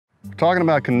talking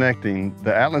about connecting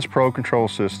the Atlas Pro control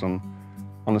system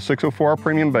on the 604R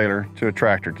Premium baler to a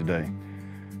tractor today.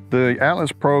 The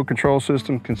Atlas Pro control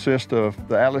system consists of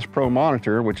the Atlas Pro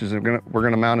monitor, which is we're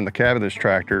going to mount in the cab of this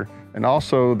tractor, and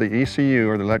also the ECU,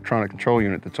 or the electronic control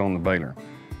unit, that's on the baler.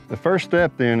 The first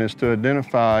step then is to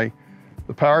identify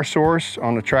the power source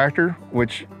on the tractor,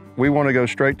 which we want to go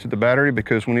straight to the battery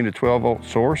because we need a 12-volt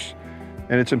source.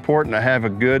 And it's important to have a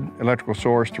good electrical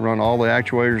source to run all the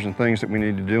actuators and things that we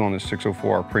need to do on this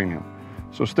 604R Premium.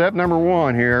 So step number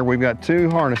one here, we've got two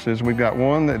harnesses. We've got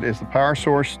one that is the power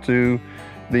source to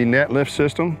the net lift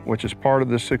system, which is part of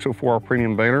this 604R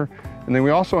Premium baler. And then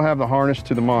we also have the harness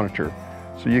to the monitor.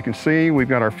 So you can see we've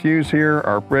got our fuse here,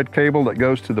 our red cable that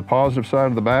goes to the positive side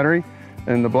of the battery,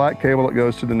 and the black cable that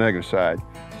goes to the negative side.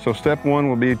 So step one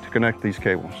will be to connect these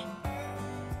cables.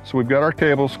 So we've got our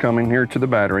cables coming here to the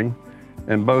battery,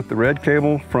 and both the red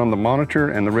cable from the monitor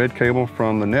and the red cable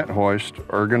from the net hoist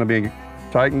are going to be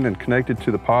tightened and connected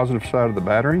to the positive side of the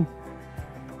battery.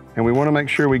 And we want to make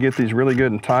sure we get these really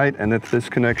good and tight and that this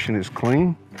connection is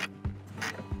clean.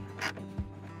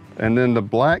 And then the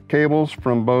black cables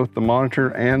from both the monitor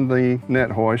and the net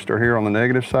hoist are here on the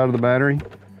negative side of the battery.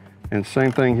 And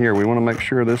same thing here, we want to make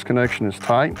sure this connection is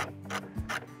tight.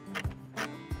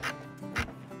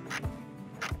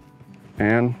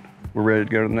 And we're ready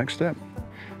to go to the next step.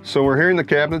 So we're here in the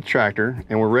cab of the tractor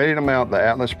and we're ready to mount the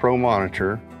Atlas Pro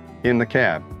monitor in the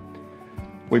cab.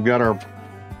 We've got our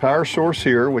power source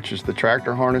here, which is the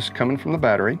tractor harness coming from the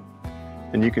battery.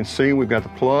 And you can see we've got the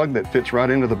plug that fits right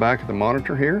into the back of the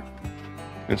monitor here.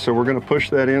 And so we're going to push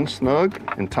that in snug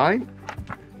and tight,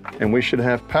 and we should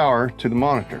have power to the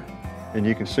monitor. And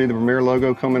you can see the Vermeer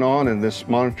logo coming on, and this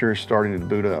monitor is starting to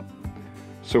boot up.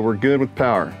 So we're good with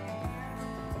power.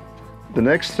 The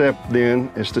next step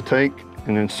then is to take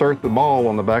and insert the ball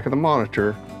on the back of the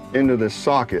monitor into this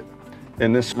socket.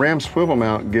 And this ram swivel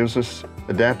mount gives us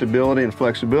adaptability and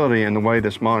flexibility in the way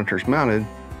this monitor is mounted,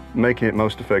 making it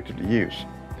most effective to use.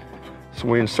 So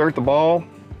we insert the ball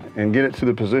and get it to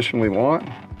the position we want,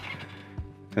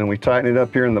 and we tighten it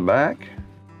up here in the back,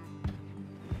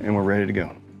 and we're ready to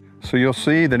go. So you'll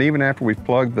see that even after we've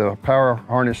plugged the power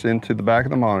harness into the back of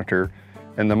the monitor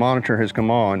and the monitor has come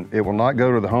on, it will not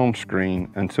go to the home screen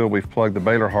until we've plugged the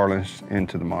baler harness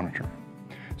into the monitor.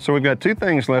 So we've got two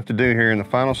things left to do here in the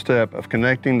final step of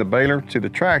connecting the baler to the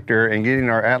tractor and getting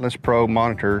our Atlas Pro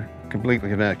monitor completely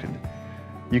connected.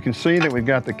 You can see that we've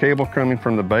got the cable coming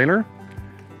from the baler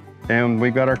and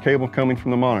we've got our cable coming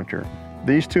from the monitor.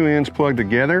 These two ends plug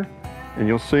together, and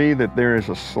you'll see that there is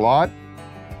a slot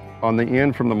on the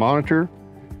end from the monitor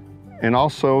and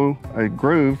also a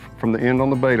groove from the end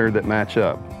on the baler that match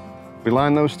up. We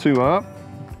line those two up,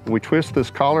 we twist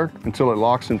this collar until it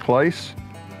locks in place,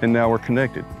 and now we're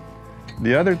connected.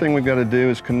 The other thing we've got to do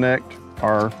is connect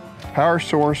our power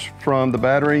source from the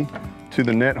battery to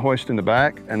the net hoist in the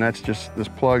back, and that's just this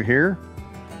plug here.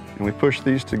 And we push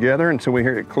these together until we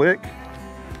hear it click,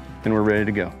 and we're ready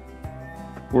to go.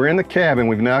 We're in the cab and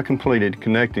we've now completed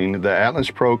connecting the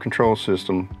Atlas Pro control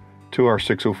system to our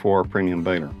 604R Premium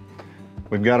baler.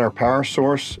 We've got our power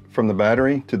source from the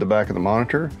battery to the back of the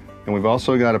monitor, and we've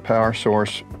also got a power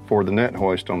source for the net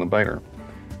hoist on the baler.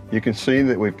 You can see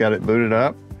that we've got it booted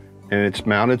up and it's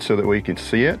mounted so that we can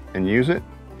see it and use it.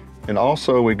 And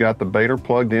also we've got the baler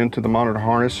plugged into the monitor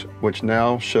harness, which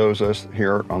now shows us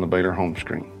here on the baler home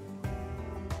screen.